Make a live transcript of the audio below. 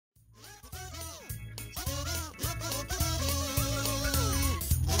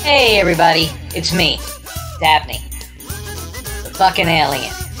Hey everybody, it's me, Dabney, the fucking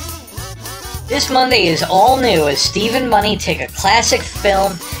alien. This Monday is all new as Steve and Bunny take a classic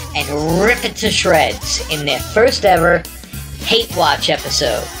film and rip it to shreds in their first ever Hate Watch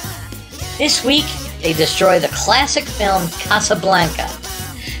episode. This week, they destroy the classic film Casablanca,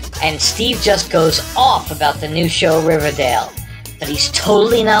 and Steve just goes off about the new show Riverdale, but he's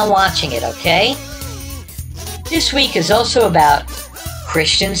totally not watching it, okay? This week is also about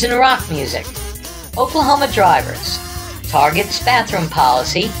Christians and rock music, Oklahoma drivers, Target's bathroom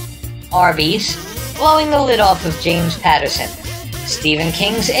policy, Arby's, blowing the lid off of James Patterson, Stephen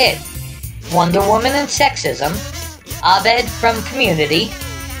King's It, Wonder Woman and sexism, Abed from Community,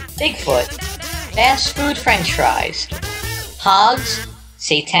 Bigfoot, fast food french fries, Hogs,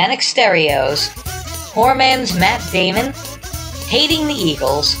 satanic stereos, poor man's Matt Damon, hating the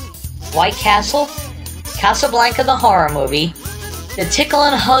Eagles, White Castle, Casablanca the horror movie, the Tickle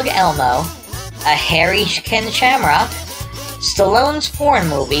and Hug Elmo, a hairy Ken Shamrock, Stallone's porn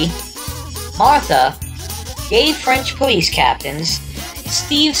movie, Martha, gay French police captains,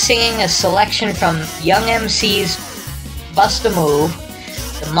 Steve singing a selection from Young MC's Bust a Move,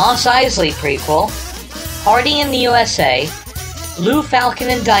 the Mos Eisley prequel, Party in the USA, Blue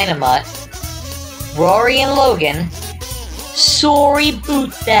Falcon and Dynamite, Rory and Logan, Sorry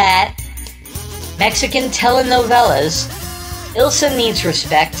Boot That, Mexican telenovelas, Ilsa Needs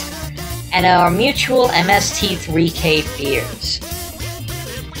Respect, and our mutual MST3K beers.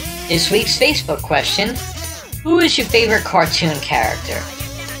 This week's Facebook question: who is your favorite cartoon character?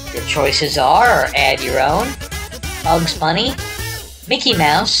 Your choices are, or add your own, Bugs Bunny, Mickey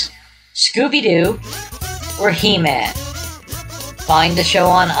Mouse, Scooby-Doo, or He-Man. Find the show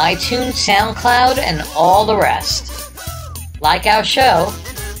on iTunes, SoundCloud, and all the rest. Like our show,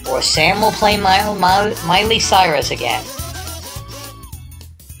 or Sam will play Miley Cyrus again.